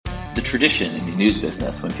The tradition in the news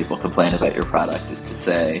business when people complain about your product is to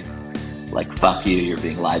say, like, fuck you, you're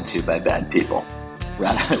being lied to by bad people,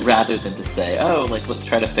 rather than to say, oh, like, let's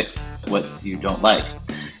try to fix what you don't like.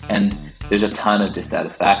 And there's a ton of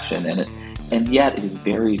dissatisfaction, and yet it is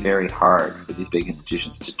very, very hard for these big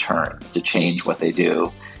institutions to change what they do,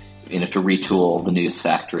 to retool the news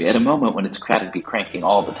factory at a moment when it's got to be cranking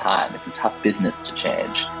all the time. It's a tough business to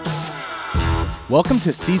change. Welcome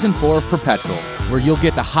to Season 4 of Perpetual, where you'll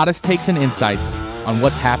get the hottest takes and insights on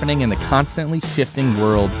what's happening in the constantly shifting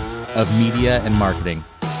world of media and marketing.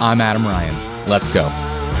 I'm Adam Ryan. Let's go.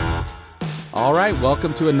 All right,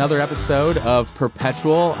 welcome to another episode of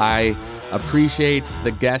Perpetual. I appreciate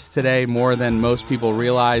the guest today more than most people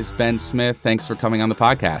realize. Ben Smith, thanks for coming on the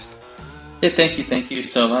podcast. Hey, thank you. Thank you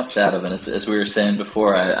so much, Adam. And as we were saying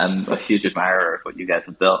before, I'm a huge admirer of what you guys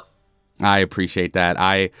have built. I appreciate that.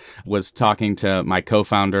 I was talking to my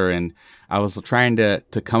co-founder and I was trying to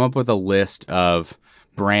come up with a list of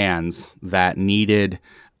brands that needed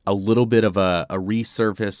a little bit of a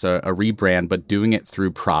resurface, a rebrand, but doing it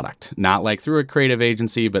through product, not like through a creative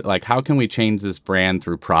agency, but like, how can we change this brand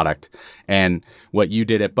through product? And what you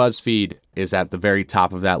did at BuzzFeed is at the very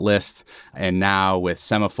top of that list. And now with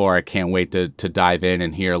Semafor, I can't wait to dive in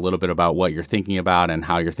and hear a little bit about what you're thinking about and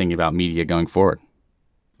how you're thinking about media going forward.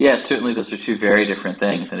 Yeah, certainly those are two very different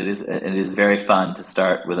things, and it is very fun to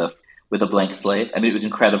start with a blank slate. I mean, it was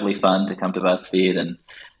incredibly fun to come to BuzzFeed and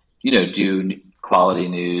do quality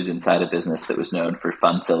news inside a business that was known for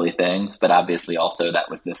fun, silly things. But obviously, also that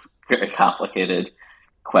was this very complicated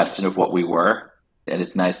question of what we were, and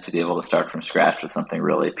it's nice to be able to start from scratch with something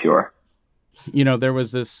really pure. There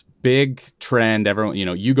was this big trend, everyone,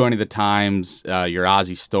 you going to the Times, your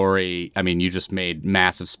Ozzy story. I mean, you just made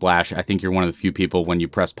massive splash. I think you're one of the few people when you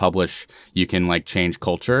press publish, you can like change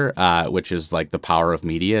culture, which is like the power of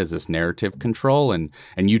media is this narrative control. And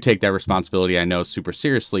you take that responsibility, I know, super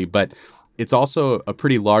seriously, but it's also a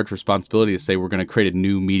pretty large responsibility to say we're going to create a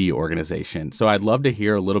new media organization. So I'd love to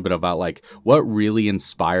hear a little bit about like what really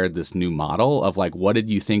inspired this new model of like, what did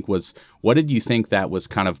you think that was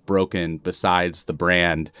kind of broken besides the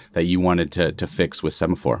brand that you wanted to fix with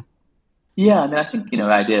Semafor? Yeah, I mean, I think,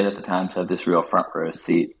 I did at the time to have this real front row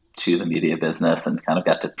seat to the media business and kind of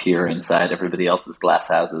got to peer inside everybody else's glass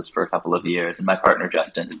houses for a couple of years. And my partner,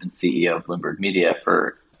 Justin, had been CEO of Bloomberg Media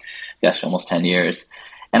for, almost 10 years.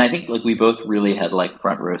 And I think like we both really had like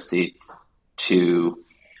front row seats to,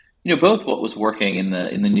 both what was working in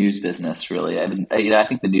the news business. Really, I mean, I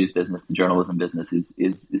think the news business, the journalism business,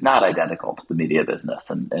 is not identical to the media business,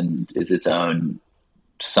 and is its own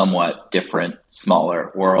somewhat different,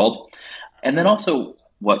 smaller world. And then also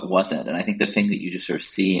what wasn't. And I think the thing that you just sort of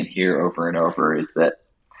see and hear over and over is that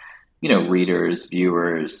readers,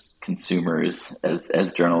 viewers, consumers,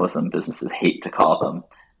 as journalism businesses hate to call them,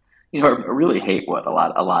 really hate what a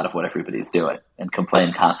lot of what everybody's doing and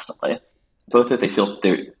complain constantly. Both that they feel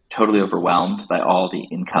they're totally overwhelmed by all the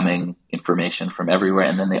incoming information from everywhere,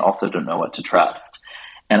 and then they also don't know what to trust.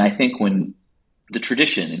 And I think when the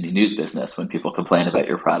tradition in the news business, when people complain about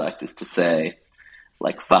your product, is to say,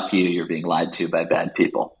 like, fuck you, you're being lied to by bad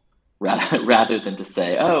people, rather than to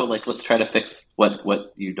say, oh, like, let's try to fix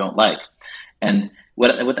what you don't like. And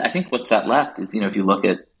what I think what's that left is, if you look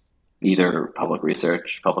at either public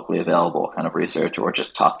research, publicly available kind of research, or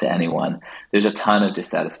just talk to anyone, there's a ton of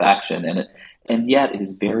dissatisfaction. And yet it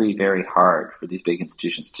is very, very hard for these big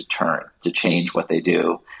institutions to change what they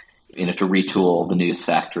do, to retool the news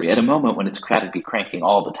factory at a moment when it's got to be cranking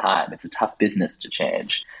all the time. It's a tough business to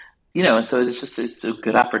change. And so it's just a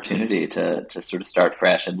good opportunity to sort of start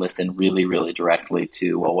fresh and listen really, really directly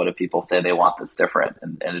to, well, what do people say they want that's different,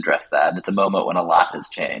 and address that. And it's a moment when a lot has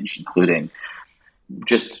changed, including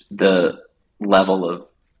just the level of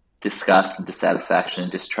disgust and dissatisfaction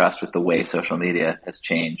and distrust with the way social media has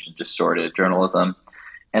changed and distorted journalism.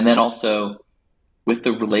 And then also with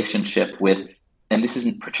the relationship with, and this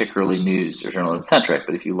isn't particularly news or journalism centric,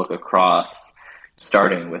 but if you look across,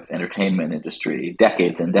 starting with entertainment industry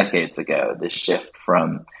decades and decades ago, this shift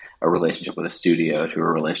from a relationship with a studio to a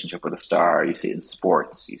relationship with a star, you see it in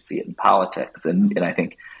sports, you see it in politics. And I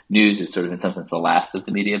think news is sort of in some sense the last of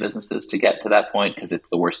the media businesses to get to that point because it's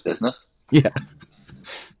the worst business. Yeah.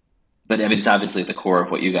 But I mean, it's obviously at the core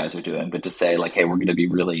of what you guys are doing. But to say like, hey, we're going to be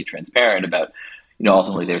really transparent about,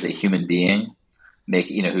 ultimately there's a human being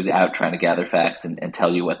who's out trying to gather facts and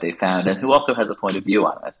tell you what they found, and who also has a point of view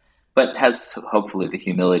on it, but has hopefully the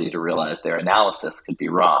humility to realize their analysis could be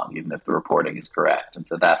wrong, even if the reporting is correct. And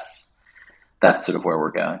so that's sort of where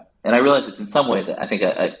we're going. And I realize it's in some ways, I think,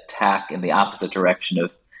 a tack in the opposite direction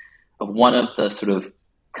of one of the sort of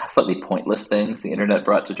slightly pointless things the internet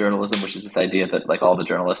brought to journalism, which is this idea that like all the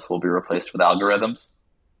journalists will be replaced with algorithms.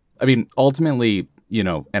 I mean, ultimately,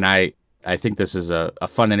 and I think this is a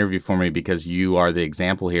fun interview for me because you are the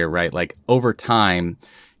example here, right? Like over time,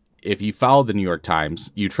 if you follow the New York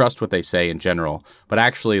Times, you trust what they say in general. But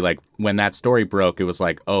actually, like when that story broke, it was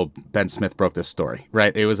like, oh, Ben Smith broke this story,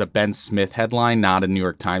 right? It was a Ben Smith headline, not a New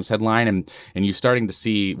York Times headline. And you're starting to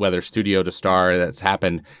see whether studio to star that's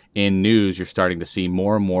happened in news, you're starting to see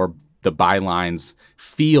more and more the bylines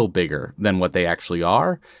feel bigger than what they actually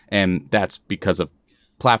are. And that's because of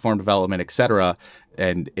platform development, et cetera.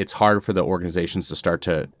 And it's hard for the organizations to start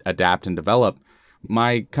to adapt and develop.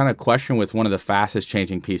 My kind of question with one of the fastest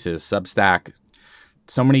changing pieces, Substack,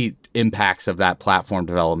 so many impacts of that platform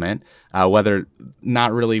development, whether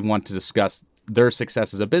not really want to discuss their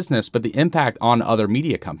success as a business, but the impact on other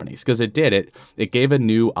media companies, because it gave a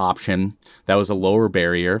new option that was a lower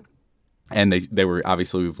barrier. And they were,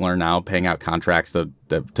 obviously, we've learned now, paying out contracts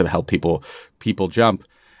to help people jump.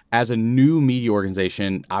 As a new media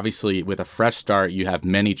organization, obviously with a fresh start, you have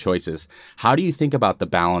many choices. How do you think about the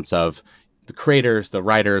balance of the creators, the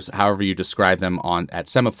writers, however you describe them at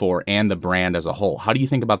Semafor, and the brand as a whole? How do you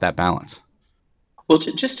think about that balance? Well,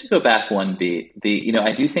 just to go back one beat,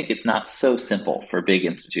 I do think it's not so simple for big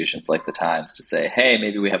institutions like the Times to say, hey,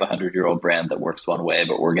 maybe we have a 100-year-old brand that works one way,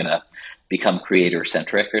 but we're going to become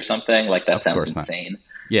creator-centric or something. Like that sounds insane.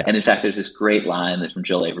 Yeah. And in fact, there's this great line from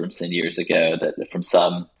Jill Abramson years ago that from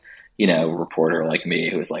some reporter like me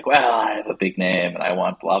who was like, well, I have a big name and I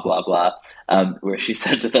want blah, blah, blah, where she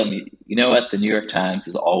said to them, you know what? The New York Times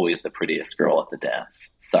is always the prettiest girl at the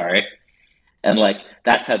dance. Sorry. And like,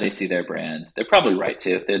 that's how they see their brand. They're probably right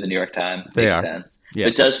too. They're the New York Times. Makes sense. Yeah.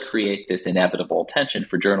 But it does create this inevitable tension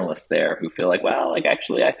for journalists there who feel like, well, like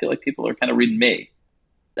actually, I feel like people are kind of reading me.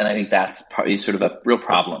 And I think that's probably sort of a real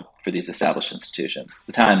problem for these established institutions.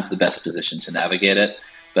 The Times is the best position to navigate it.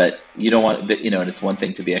 But you don't want, and it's one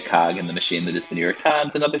thing to be a cog in the machine that is the New York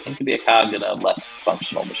Times, another thing to be a cog in a less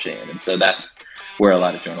functional machine. And so that's where a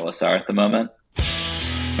lot of journalists are at the moment.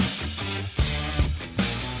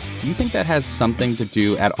 Do you think that has something to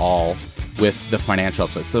do at all with the financial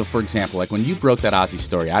upside? So, for example, like when you broke that Ozzy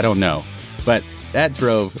story, I don't know, but that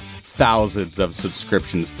drove thousands of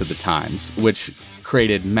subscriptions to the Times, which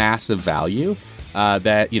created massive value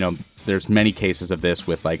that, there's many cases of this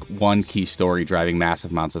with like one key story driving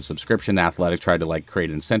massive amounts of subscription. The Athletic tried to like create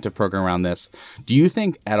an incentive program around this. Do you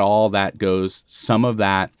think at all that some of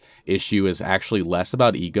that issue is actually less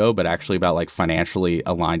about ego, but actually about like financially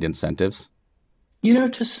aligned incentives?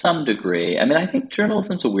 To some degree. I mean, I think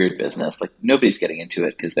journalism's a weird business. Like nobody's getting into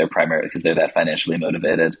it because they're that financially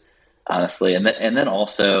motivated, honestly. And then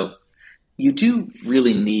also you do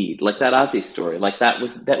really need, like that Ozzy story, like that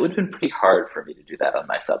would have been pretty hard for me to do that on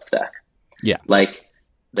my Substack. Yeah. Like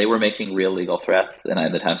they were making real legal threats, and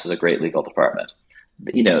the Times has a great legal department.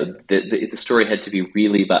 The story had to be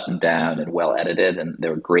really buttoned down and well edited, and there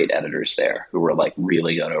were great editors there who were like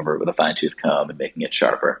really going over it with a fine tooth comb and making it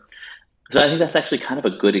sharper. So I think that's actually kind of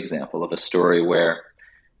a good example of a story where,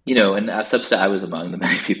 and Substack, I was among the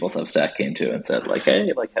many people Substack came to and said like,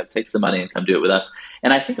 hey, like take some money and come do it with us.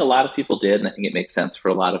 And I think a lot of people did, and I think it makes sense for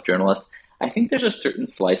a lot of journalists. I think there's a certain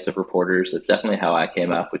slice of reporters. That's definitely how I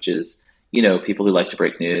came up, which is, people who like to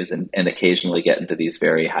break news and occasionally get into these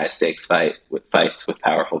very high stakes fights with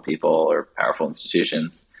powerful people or powerful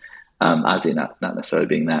institutions. Ozzy not necessarily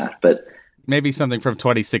being that, but maybe something from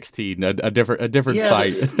 2016, a different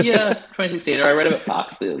fight. Yeah, 2016. Or I read about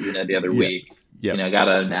Fox the other week. Yeah. I got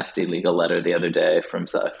a nasty legal letter the other day from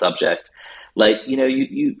a subject. Like, you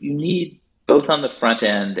need both on the front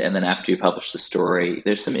end and then after you publish the story,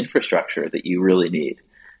 there's some infrastructure that you really need.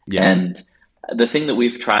 Yeah. And the thing that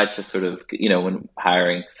we've tried to sort of, when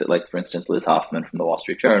hiring, like for instance, Liz Hoffman from the Wall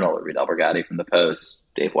Street Journal or Reed Albergati from the Post,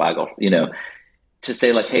 Dave Weigel, to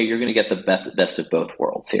say like, hey, you're going to get the best of both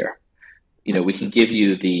worlds here. We can give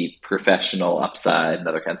you the professional upside and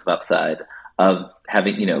other kinds of upside of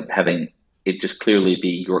having it just clearly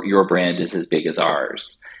be your brand is as big as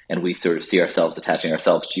ours. And we sort of see ourselves attaching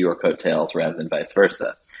ourselves to your coattails rather than vice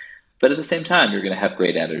versa. But at the same time, you're going to have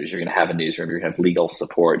great editors. You're going to have a newsroom. You're going to have legal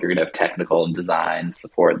support. You're going to have technical and design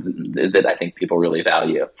support that I think people really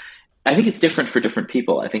value. I think it's different for different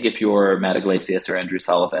people. I think if you're Matt Iglesias or Andrew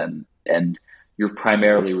Sullivan and you're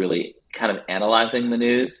primarily really kind of analyzing the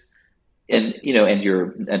news and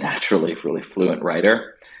you're a naturally really fluent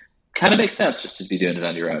writer, kind of makes sense just to be doing it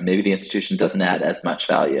on your own. Maybe the institution doesn't add as much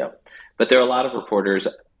value. But there are a lot of reporters,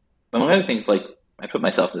 among other things, like I put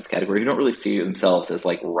myself in this category, who don't really see themselves as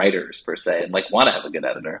like writers per se and like want to have a good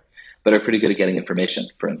editor, but are pretty good at getting information,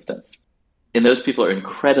 for instance. And those people are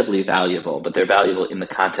incredibly valuable, but they're valuable in the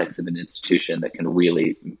context of an institution that can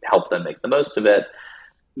really help them make the most of it.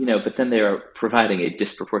 But then they are providing a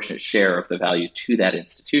disproportionate share of the value to that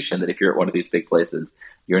institution that if you're at one of these big places,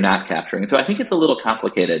 you're not capturing. And so I think it's a little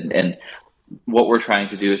complicated. And what we're trying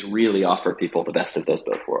to do is really offer people the best of those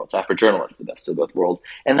both worlds, offer journalists the best of both worlds.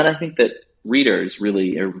 And then I think that readers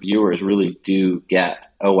really, or viewers really do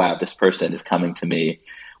get, oh, wow, this person is coming to me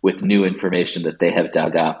with new information that they have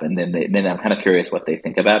dug up. And then I'm kind of curious what they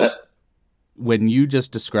think about it. When you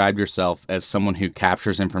just described yourself as someone who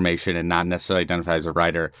captures information and not necessarily identify as a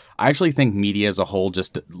writer, I actually think media as a whole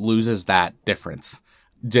just loses that difference.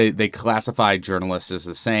 They classify journalists as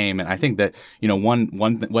the same. And I think that,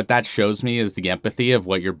 what that shows me is the empathy of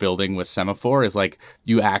what you're building with Semafor is like,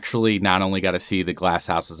 you actually not only got to see the glass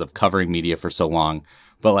houses of covering media for so long,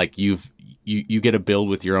 but like you get to build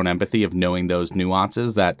with your own empathy of knowing those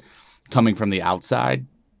nuances that coming from the outside,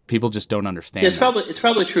 people just don't understand. Yeah, it's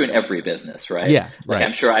probably true in every business, right? Yeah, right.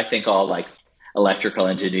 I'm sure I think all like electrical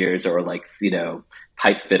engineers or like,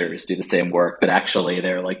 pipe fitters do the same work, but actually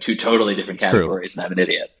they're like two totally different categories. True. And I'm an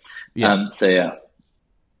idiot. Yeah.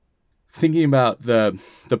 Thinking about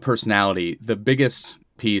the personality, the biggest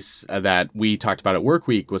piece that we talked about at Work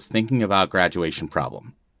Week was thinking about graduation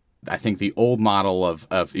problem. I think the old model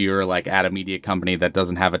of you're like at a media company that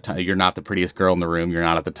doesn't have you're not the prettiest girl in the room, you're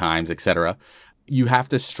not at the Times, etc. You have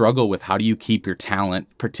to struggle with how do you keep your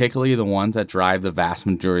talent, particularly the ones that drive the vast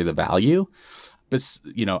majority of the value. But,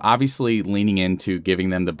 obviously leaning into giving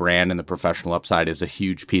them the brand and the professional upside is a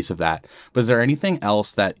huge piece of that. But is there anything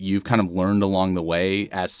else that you've kind of learned along the way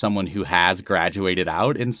as someone who has graduated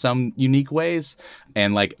out in some unique ways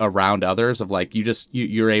and like around others of like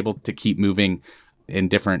you're able to keep moving in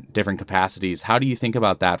different capacities? How do you think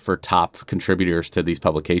about that for top contributors to these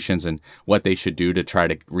publications and what they should do to try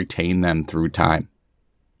to retain them through time?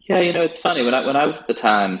 Yeah, it's funny. When I was at the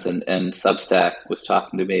Times and Substack was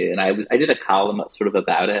talking to me, and I did a column sort of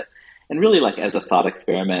about it, and really like as a thought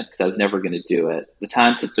experiment because I was never going to do it. The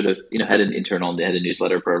Times had sort of had an internal, they had a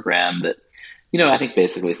newsletter program that I think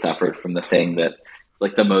basically suffered from the thing that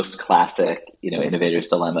like the most classic innovator's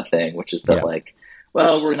dilemma thing, which is that like,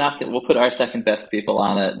 well, we'll put our second best people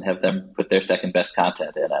on it and have them put their second best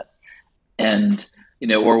content in it, and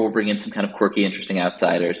or we'll bring in some kind of quirky, interesting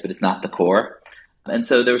outsiders, but it's not the core. And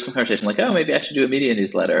so there was some conversation like, oh, maybe I should do a media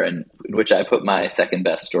newsletter in which I put my second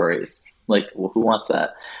best stories. Like, well, who wants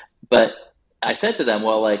that? But I said to them,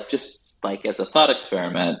 well, like, just like as a thought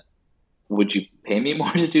experiment, would you pay me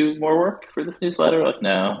more to do more work for this newsletter? Like,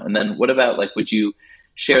 no. And then what about like, would you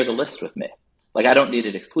share the list with me? Like, I don't need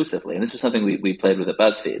it exclusively. And this was something we played with at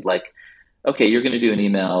BuzzFeed. Like, okay, you're going to do an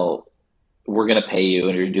email. We're going to pay you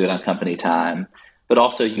and you're going to do it on company time. But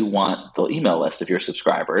also you want the email list of your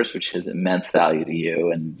subscribers, which has immense value to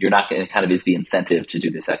you. And you're not going to kind of is the incentive to do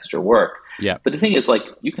this extra work. Yeah. But the thing is like,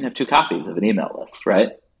 you can have 2 copies of an email list,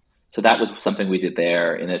 right? So that was something we did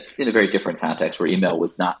there in a very different context where email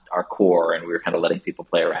was not our core and we were kind of letting people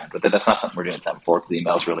play around. But that's not something we're doing at Semafor because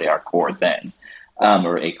email is really our core thing,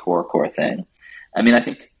 or a core thing. I mean, I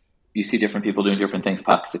think you see different people doing different things.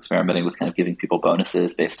 Puck's experimenting with kind of giving people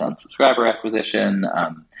bonuses based on subscriber acquisition.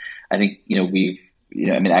 I think,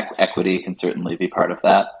 equity can certainly be part of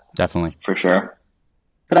that. Definitely. For sure.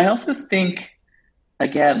 But I also think,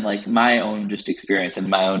 again, like my own just experience and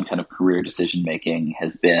my own kind of career decision-making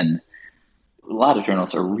has been a lot of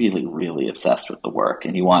journalists are really, really obsessed with the work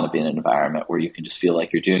and you want to be in an environment where you can just feel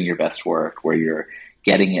like you're doing your best work, where you're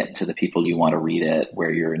getting it to the people you want to read it, where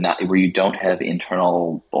you don't have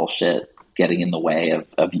internal bullshit getting in the way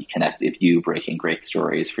of you breaking great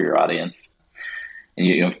stories for your audience. And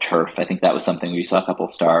you have turf. I think that was something where you saw a couple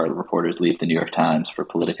of star reporters leave the New York Times for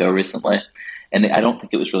Politico recently. And I don't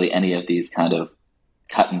think it was really any of these kind of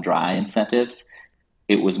cut and dry incentives.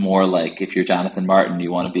 It was more like if you're Jonathan Martin, you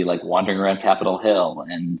want to be like wandering around Capitol Hill,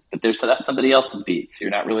 but that's somebody else's beat, so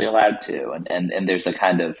you're not really allowed to. And there's a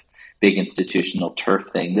kind of big institutional turf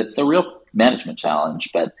thing that's a real management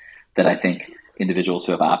challenge, but that I think individuals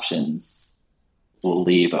who have options will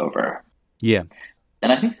leave over. Yeah.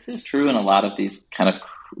 And I think this is true in a lot of these kind of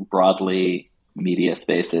broadly media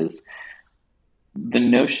spaces. The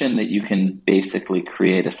notion that you can basically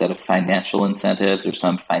create a set of financial incentives or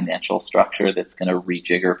some financial structure that's going to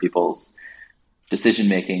rejigger people's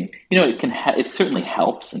decision-making, it certainly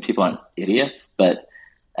helps and people aren't idiots, but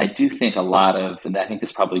I do think a lot of, and I think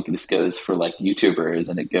this goes for like YouTubers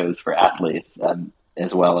and it goes for athletes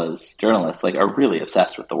as well as journalists, like are really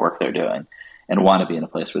obsessed with the work they're doing and want to be in a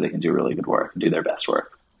place where they can do really good work and do their best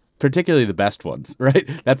work. particularly the best ones, right?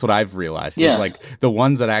 That's what I've realized. Yeah. Is like the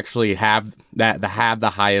ones that actually have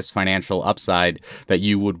the highest financial upside that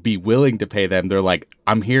you would be willing to pay them. They're like,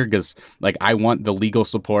 I'm here because like I want the legal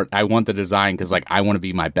support, I want the design because like I want to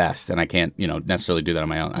be my best, and I can't necessarily do that on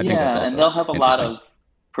my own. I think that's also and they'll have a lot interesting. of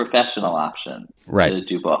professional options Right. to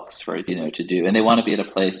do books for to do, and they want to be at a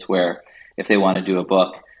place where if they want to do a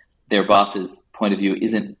book, their boss's point of view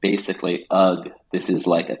isn't basically, ugh, this is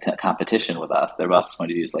like a competition with us. Their boss's point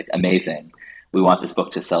of view is like, amazing. We want this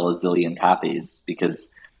book to sell a zillion copies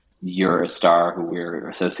because you're a star who we're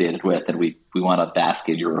associated with, and we want to bask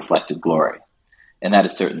in your reflected glory. And that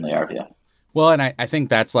is certainly our view. Well, and I think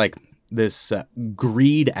that's like this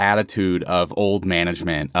greed attitude of old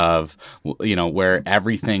management of, where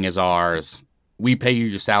everything is ours. We pay you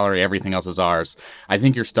your salary, everything else is ours. I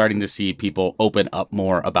think you're starting to see people open up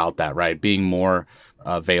more about that, right? Being more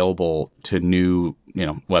available to new,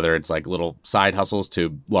 whether it's like little side hustles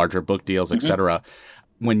to larger book deals, et cetera.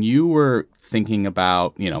 When you were thinking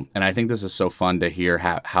about, and I think this is so fun to hear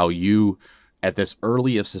how you, at this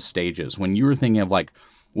earliest of stages, when you were thinking of like,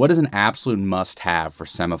 what is an absolute must-have for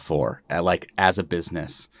Semafor, like as a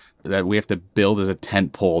business, that we have to build as a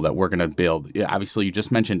tent pole that we're going to build? Yeah, obviously, you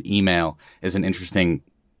just mentioned email is an interesting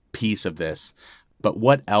piece of this, but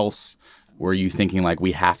what else were you thinking like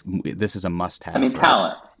this is a must-have? I mean,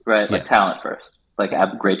 talent, right? Like talent first. Like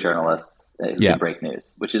have great journalists who can break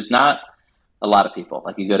news, which is not a lot of people.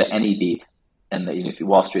 Like you go to any beat, and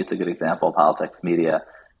Wall Street's a good example, politics, media,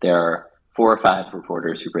 there are 4 or 5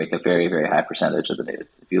 reporters who break a very, very high percentage of the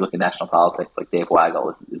news. If you look at national politics, like Dave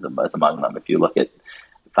Weigel is among them. If you look at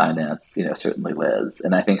finance, certainly Liz.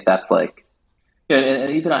 And I think that's like,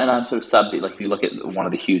 and even on sort of subbeat, like if you look at one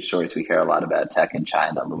of the huge stories we hear a lot about tech in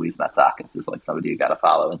China, Louise Matsakis is like somebody you got to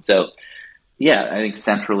follow. And so, I think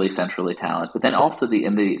centrally talent, but then also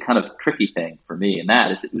the kind of tricky thing for me in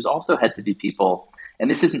that is it was also had to be people, and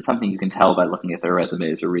this isn't something you can tell by looking at their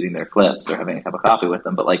resumes or reading their clips or having a cup of coffee with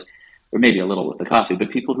them, but like, or maybe a little with the coffee, but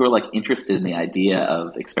people who are like interested in the idea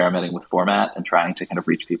of experimenting with format and trying to kind of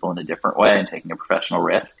reach people in a different way and taking a professional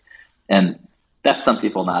risk. And that's some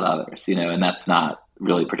people, not others, and that's not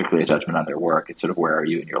really particularly a judgment on their work. It's sort of, where are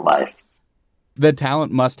you in your life? The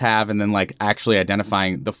talent must have, and then like actually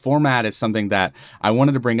identifying the format is something that I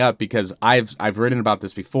wanted to bring up because I've written about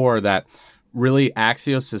this before, that really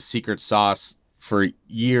Axios' secret sauce for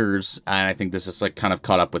years, and I think this is like kind of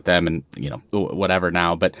caught up with them and whatever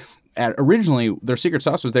now, but originally their secret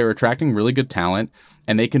sauce was they were attracting really good talent,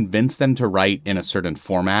 and they convinced them to write in a certain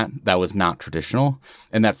format that was not traditional,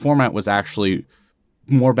 and that format was actually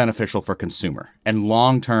more beneficial for consumer, and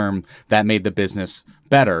long term that made the business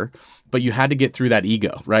better. But you had to get through that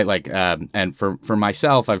ego, right? Like, and for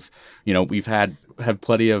myself, we've had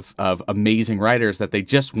plenty of amazing writers that they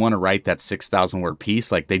just want to write that 6,000 word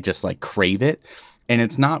piece, like they just like crave it, and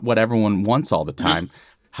it's not what everyone wants all the time. Mm-hmm.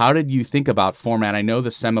 How did you think about format? I know the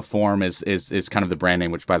Semafor is kind of the brand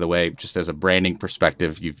name, which, by the way, just as a branding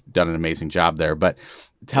perspective, you've done an amazing job there. But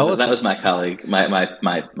tell us. That was my colleague,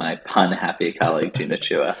 my pun happy colleague, Gina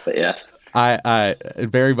Chua. But yes, I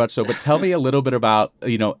very much so. But tell me a little bit about,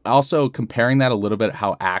 also comparing that a little bit,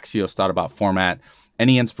 how Axios thought about format.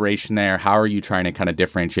 Any inspiration there? How are you trying to kind of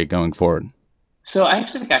differentiate going forward? So I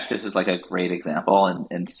actually think Axios is like a great example,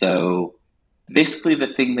 and so. Basically, the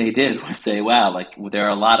thing they did was say, wow, like there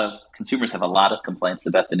are a lot of consumers have a lot of complaints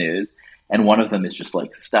about the news. And one of them is just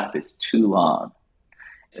like, stuff is too long.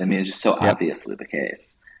 I mean, it's just so obviously the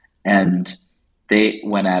case. And they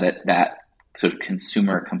went at it, that sort of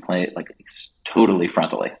consumer complaint, like totally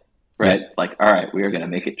frontally, right? Yep. Like, all right, we are going to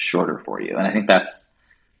make it shorter for you. And I think that's,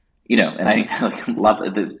 and I think like, love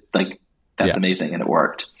it, like that's amazing. And it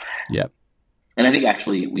worked. Yep. And I think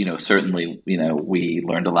actually, certainly, we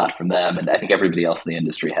learned a lot from them, and I think everybody else in the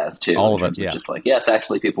industry has too. All of it, yeah. Just like, yes,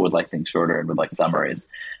 actually, people would like things shorter and would like summaries.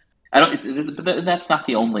 That's not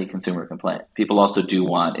the only consumer complaint. People also do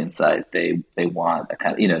want insight. They want a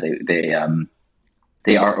kind of,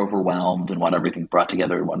 they are overwhelmed and want everything brought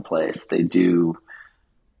together in one place.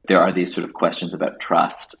 There are these sort of questions about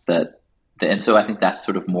trust and so I think that's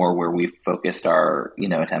sort of more where we've focused our,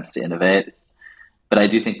 attempts to innovate. But I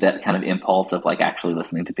do think that kind of impulse of like actually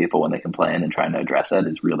listening to people when they complain and trying to address it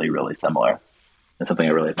is really, really similar. That's something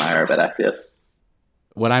I really admire about Axios.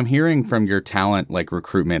 What I'm hearing from your talent like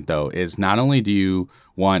recruitment, though, is not only do you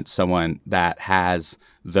want someone that has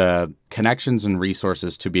the connections and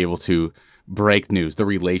resources to be able to break news, the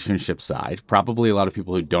relationship side, probably a lot of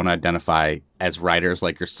people who don't identify as writers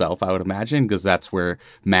like yourself, I would imagine, because that's where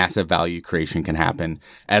massive value creation can happen,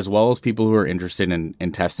 as well as people who are interested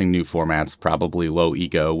in testing new formats, probably low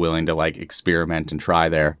ego, willing to like experiment and try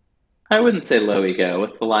there. I wouldn't say low ego.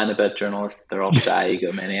 What's the line about journalists? They're all shy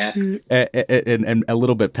egomaniacs. And a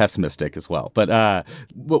little bit pessimistic as well. But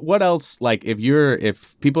what else? Like,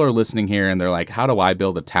 if people are listening here and they're like, how do I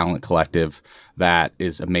build a talent collective that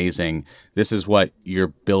is amazing? This is what you're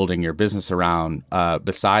building your business around.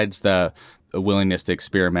 Besides the willingness to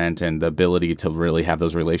experiment and the ability to really have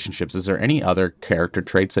those relationships, is there any other character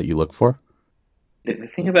traits that you look for? The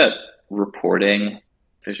thing about reporting,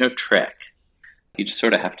 there's no trick. You just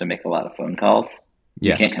sort of have to make a lot of phone calls.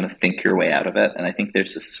 Yeah. You can't kind of think your way out of it. And I think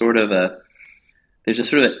there's a sort of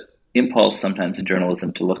impulse sometimes in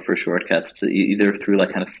journalism to look for shortcuts, to either through like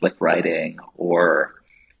kind of slick writing or,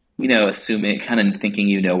 assuming, kind of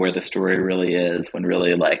thinking where the story really is, when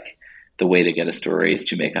really like the way to get a story is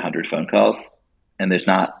to make 100 phone calls. And there's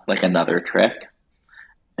not like another trick.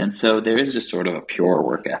 And so there is just sort of a pure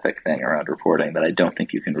work ethic thing around reporting that I don't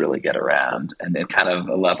think you can really get around. And then kind of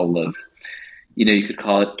a level of, you could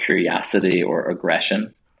call it curiosity or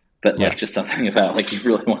aggression, but like just something about like you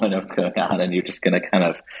really want to know what's going on, and you're just going to kind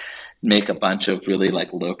of make a bunch of really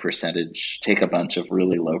like take a bunch of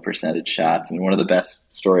really low percentage shots. And one of the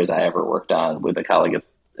best stories I ever worked on with a colleague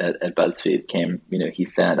at BuzzFeed came, he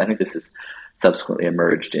sent, I think this has subsequently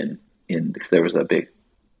emerged in because there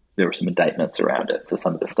were some indictments around it. So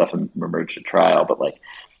some of this stuff emerged at trial, but like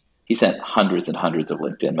he sent hundreds and hundreds of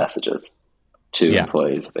LinkedIn messages to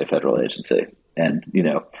employees of a federal agency. And,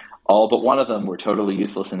 all but one of them were totally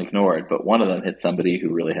useless and ignored, but one of them hit somebody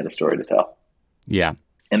who really had a story to tell. Yeah.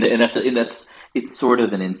 And it's sort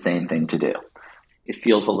of an insane thing to do. It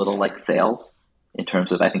feels a little like sales in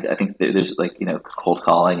terms of, I think there's like, cold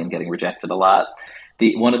calling and getting rejected a lot.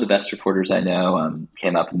 One of the best reporters I know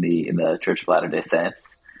came up in the Church of Latter-day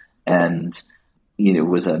Saints, and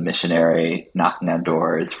was a missionary knocking on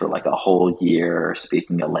doors for like a whole year,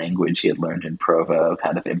 speaking a language he had learned in Provo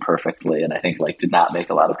kind of imperfectly. And I think like did not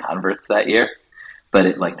make a lot of converts that year, but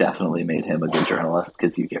it like definitely made him a good journalist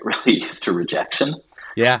because you get really used to rejection.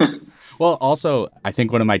 Yeah. Well, also, I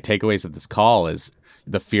think one of my takeaways of this call is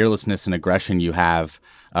the fearlessness and aggression you have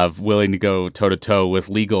of willing to go toe to toe with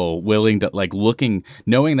legal, willing to like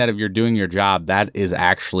knowing that if you're doing your job, that is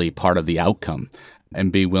actually part of the outcome,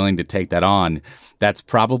 and be willing to take that on. That's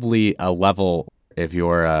probably a level, if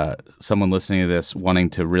you're someone listening to this wanting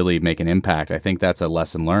to really make an impact, I think that's a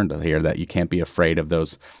lesson learned here, that you can't be afraid of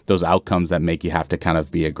those outcomes that make you have to kind of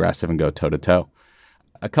be aggressive and go toe to toe.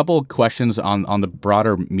 A couple of questions on the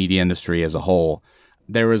broader media industry as a whole.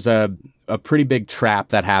 There was a pretty big trap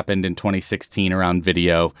that happened in 2016 around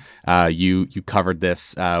video. You covered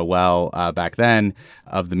this back then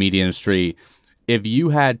of the media industry. If you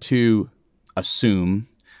had to assume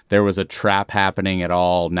there was a trap happening at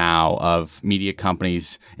all now of media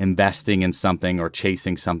companies investing in something or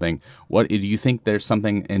chasing something, what do you think? There's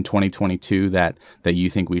something in 2022 that you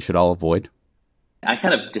think we should all avoid? I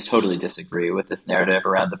kind of totally disagree with this narrative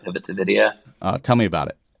around the pivot to video. Tell me about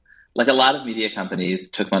it. Like a lot of media companies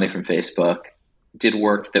took money from Facebook, did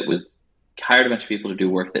work that was hired a bunch of people to do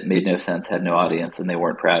work that made no sense, had no audience, and they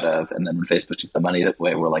weren't proud of. And then when Facebook took the money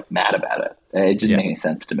away, we're like mad about it. It didn't make any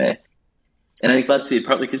sense to me. And I think BuzzFeed,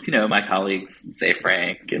 partly because, my colleagues, say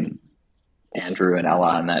Frank and Andrew and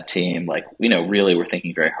Ella on that team, like, really were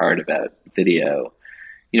thinking very hard about video.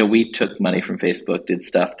 We took money from Facebook, did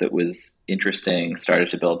stuff that was interesting,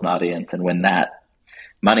 started to build an audience. And when that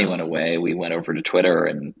money went away, we went over to Twitter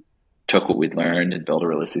and took what we'd learned and built a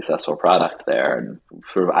really successful product there. And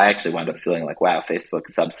I actually wound up feeling like, wow, Facebook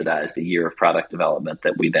subsidized a year of product development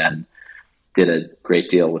that we then did a great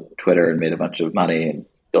deal with Twitter and made a bunch of money and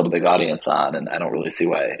build a big audience on. And I don't really see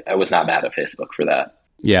why I was not mad at Facebook for that.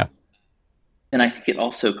 Yeah. And I think it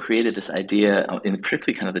also created this idea in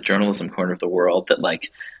particularly kind of the journalism corner of the world that like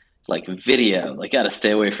video, like got to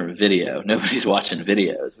stay away from video. Nobody's watching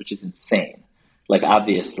videos, which is insane. Like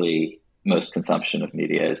obviously most consumption of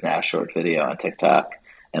media is now short video on TikTok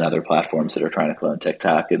and other platforms that are trying to clone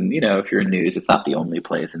TikTok. And, if you're in news, it's not the only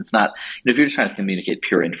place. And it's not, if you're just trying to communicate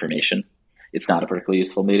pure information, it's not a particularly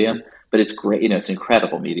useful medium, but it's great. It's an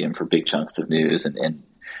incredible medium for big chunks of news. And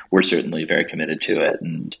we're certainly very committed to it.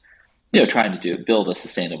 And, trying to build a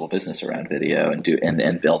sustainable business around video and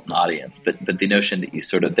build an audience. But the notion that you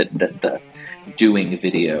sort of, that the doing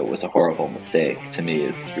video was a horrible mistake to me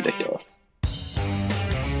is ridiculous.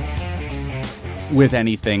 With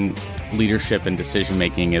anything, leadership and decision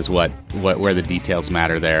making is where the details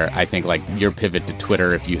matter there. I think like your pivot to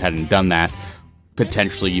Twitter, if you hadn't done that,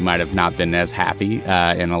 potentially you might have not been as happy,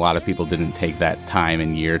 and a lot of people didn't take that time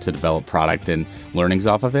and year to develop product and learnings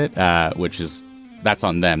off of it, that's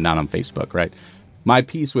on them, not on Facebook, right? My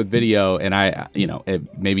piece with video, and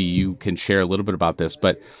maybe you can share a little bit about this,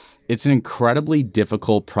 but It's an incredibly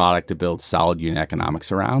difficult product to build solid unit economics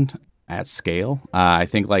around at scale. I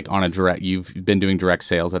think like on a direct, you've been doing direct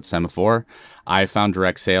sales at Semafor. I found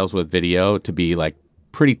direct sales with video to be like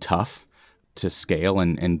pretty tough to scale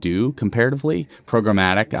and do comparatively.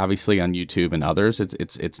 Programmatic, obviously on YouTube and others,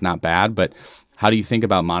 it's not bad, but how do you think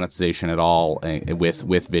about monetization at all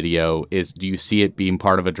with video? Do you see it being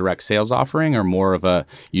part of a direct sales offering or more of a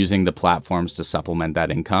using the platforms to supplement that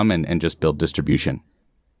income and just build distribution?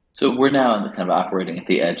 So we're now kind of operating at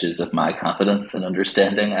the edges of my confidence and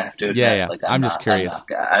understanding. I have to admit, Yeah. like I'm just curious.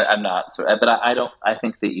 I'm not. But I don't. I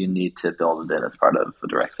think that you need to build it in as part of a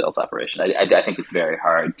direct sales operation. I think it's very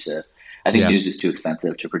hard to. I think news is too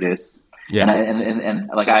expensive to produce. Yeah. And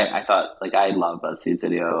like I thought, like I love BuzzFeed's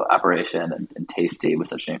video operation, and Tasty was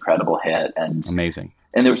such an incredible hit and amazing.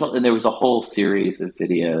 And there was a whole series of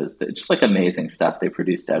videos that just like amazing stuff they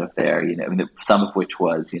produced out of there. You know, I mean, some of which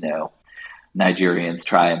was Nigerians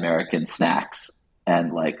try American snacks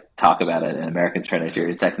and like talk about it, and Americans try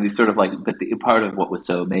Nigerian snacks, and these sort of like. But the part of what was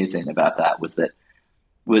so amazing about that was that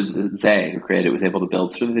Zay, who created it, was able to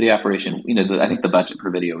build sort of a video operation. I think the budget per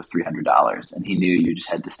video was $300, and he knew you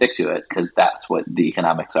just had to stick to it because that's what the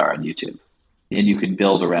economics are on YouTube, and you can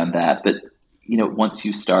build around that. But once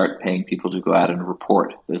you start paying people to go out and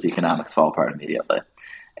report, those economics fall apart immediately.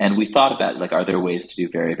 And we thought about like, are there ways to do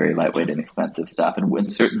very, very lightweight and expensive stuff?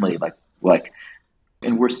 And certainly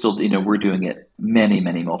and we're still, we're doing it many,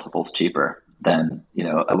 many multiples cheaper than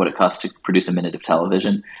what it costs to produce a minute of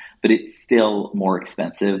television. But it's still more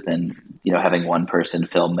expensive than, having one person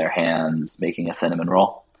film their hands making a cinnamon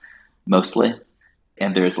roll, mostly.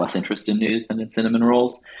 And there's less interest in news than in cinnamon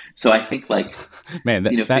rolls. So I think like, man,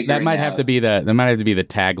 that might have to be the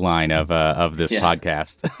tagline of this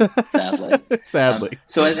podcast. Sadly.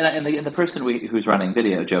 So and the person who's running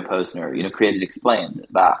video, Joe Posner, created Explained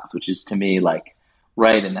Box, which is to me like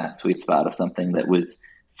right in that sweet spot of something that was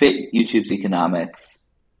fit YouTube's economics,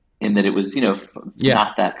 in that it was,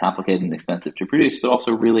 not that complicated and expensive to produce, but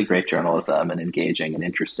also really great journalism and engaging and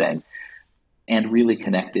interesting, and really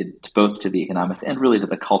connected both to the economics and really to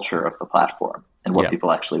the culture of the platform and what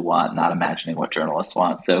people actually want, not imagining what journalists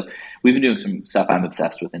want. So we've been doing some stuff I'm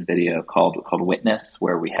obsessed with in video called Witness,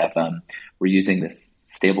 where we have we're using this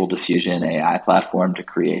Stable Diffusion AI platform to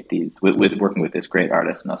create these, with working with this great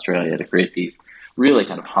artist in Australia to create these really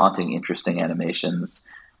kind of haunting, interesting animations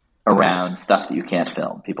around stuff that you can't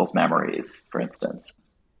film, people's memories, for instance.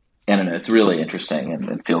 I don't know, it's really interesting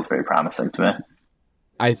and feels very promising to me.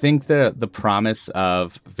 I think the promise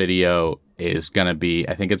of video is going to be,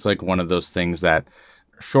 I think it's like one of those things that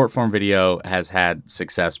short form video has had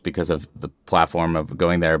success because of the platform of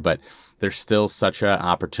going there, but there's still such an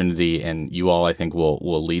opportunity, and you all, I think, will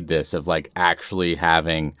lead this, of like actually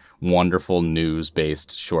having wonderful news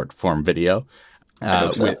based short form video.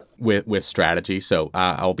 With strategy. So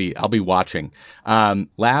I'll be watching.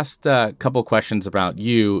 Last couple questions about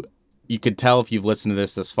you. You could tell if you've listened to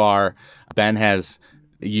this far, Ben has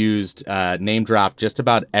used name drop just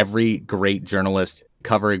about every great journalist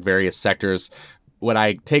covering various sectors. What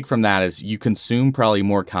I take from that is you consume probably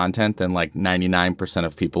more content than like 99%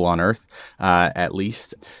 of people on earth, at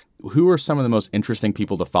least. Who are some of the most interesting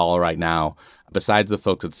people to follow right now, besides the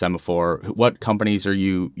folks at Semafor? What companies are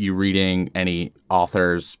you reading? Any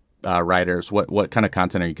authors, writers? What kind of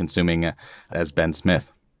content are you consuming as Ben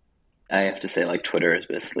Smith? I have to say, like, Twitter has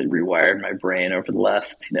basically rewired my brain over the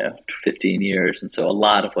last 15 years, and so a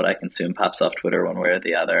lot of what I consume pops off Twitter one way or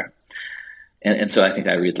the other. And so I think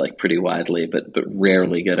I read like pretty widely, but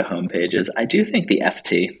rarely go to homepages. I do think the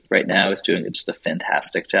Ep3 right now is doing just a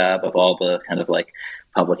fantastic job of all the kind of like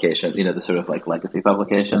publications, the sort of like legacy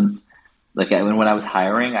publications. Like when I was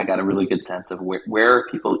hiring, I got a really good sense of where are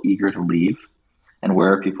people eager to leave and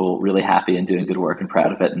where are people really happy and doing good work and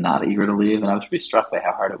proud of it and not eager to leave. And I was pretty struck by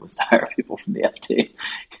how hard it was to hire people from the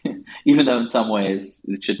Ep3, even though in some ways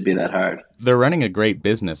it shouldn't be that hard. They're running a great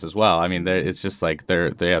business as well. I mean, it's just like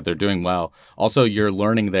they're doing well. Also, you're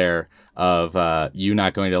learning there of you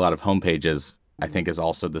not going to a lot of homepages, I think, is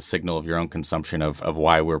also the signal of your own consumption of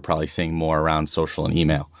why we're probably seeing more around social and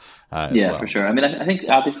email. Well. For sure. I mean, I think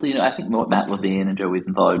obviously, I think what Matt Levine and Joe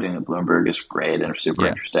Wiesenthal are doing at Bloomberg is great and super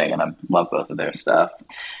interesting, and I love both of their stuff.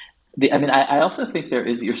 I also think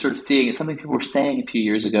you're sort of seeing it. Something people were saying a few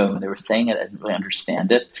years ago, and they were saying it, I didn't really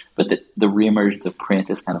understand it, but that the reemergence of print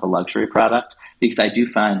is kind of a luxury product, because I do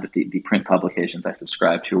find that the print publications I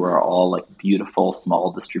subscribe to are all like beautiful,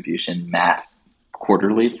 small distribution, matte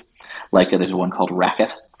quarterlies. Like there's one called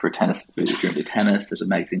Racket for tennis, if you're into tennis. There's a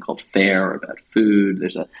magazine called Fair about food.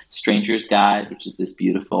 There's a Stranger's Guide, which is this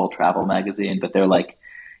beautiful travel magazine, but they're like,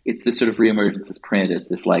 it's this sort of reemergence as print as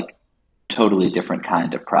this like totally different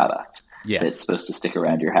kind of product. Yes. It's supposed to stick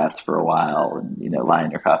around your house for a while and, lie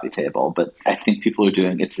on your coffee table. But I think people are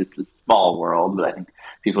doing, it's a small world, but I think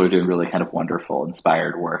people are doing really kind of wonderful,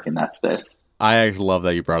 inspired work in that space. I actually love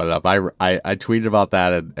that you brought it up. I tweeted about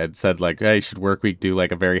that and said like, hey, should Workweek do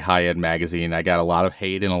like a very high-end magazine? I got a lot of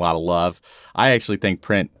hate and a lot of love. I actually think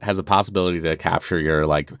print has a possibility to capture your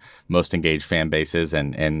like most engaged fan bases,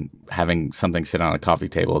 and having something sit on a coffee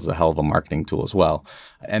table is a hell of a marketing tool as well.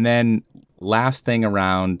 And then last thing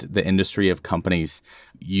around the industry of companies,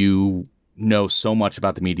 you know so much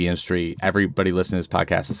about the media industry. Everybody listening to this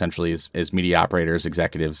podcast essentially is media operators,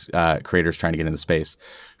 executives, creators trying to get into the space.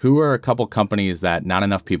 Who are a couple companies that not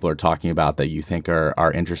enough people are talking about that you think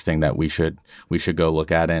are interesting that we should go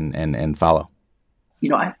look at and follow?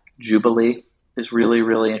 I think Jubilee is really,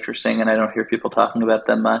 really interesting, and I don't hear people talking about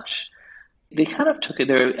them much. They kind of took it,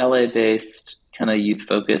 they're LA-based, kind of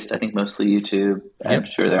youth-focused, I think mostly YouTube. Yep. I'm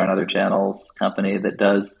sure they're on other channels, company that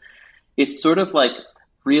does, it's sort of like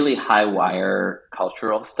really high wire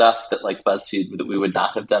cultural stuff that like BuzzFeed, that we would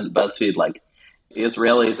not have done at BuzzFeed, like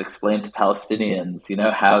Israelis explain to Palestinians,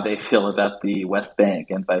 how they feel about the West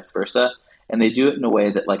Bank and vice versa. And they do it in a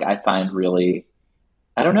way that like I find really,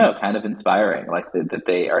 I don't know, kind of inspiring, like that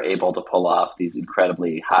they are able to pull off these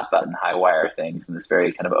incredibly hot button, high wire things in this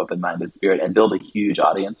very kind of open-minded spirit and build a huge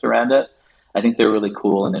audience around it. I think they're really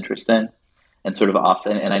cool and interesting. And sort of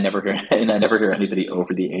often, and I never hear anybody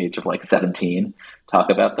over the age of like 17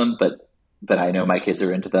 talk about them, but I know my kids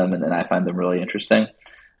are into them, and I find them really interesting.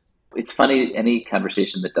 It's funny, any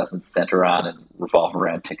conversation that doesn't center on and revolve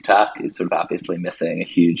around TikTok is sort of obviously missing a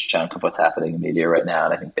huge chunk of what's happening in media right now,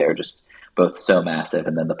 and I think they're just both so massive,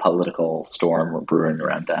 and then the political storm brewing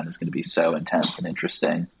around them is going to be so intense and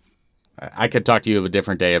interesting. I could talk to you of a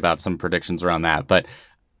different day about some predictions around that, but...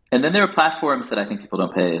 And then there are platforms that I think people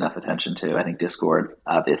don't pay enough attention to. I think Discord,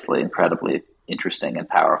 obviously, incredibly interesting and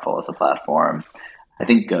powerful as a platform. I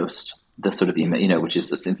think Ghost, the sort of email, which is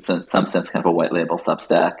just in some sense kind of a white label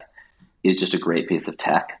Substack, is just a great piece of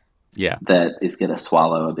tech. Yeah. That is going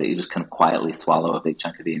to you just kind of quietly swallow a big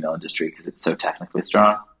chunk of the email industry because it's so technically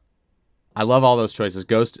strong. I love all those choices.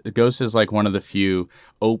 Ghost is like one of the few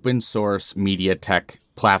open source media tech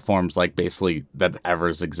platforms like basically that ever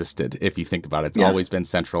has existed. If you think about it, it's always been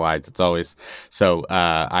centralized. It's always so.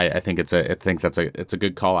 I think it's a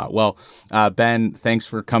good call out. Well, Ben, thanks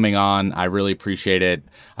for coming on. I really appreciate it.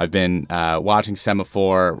 I've been watching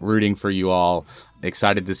Semafor, rooting for you all.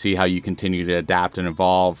 Excited to see how you continue to adapt and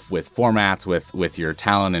evolve with formats, with your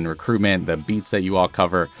talent and recruitment, the beats that you all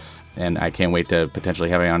cover, and I can't wait to potentially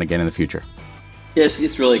have you on again in the future. Yeah,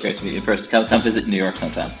 it's really great to meet you first. Come visit New York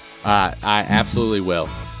sometime. I absolutely will.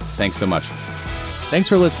 Thanks so much. Thanks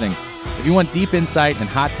for listening. If you want deep insight and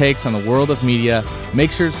hot takes on the world of media,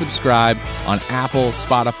 make sure to subscribe on Apple,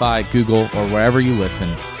 Spotify, Google, or wherever you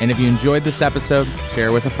listen. And if you enjoyed this episode,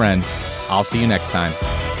 share with a friend. I'll see you next time.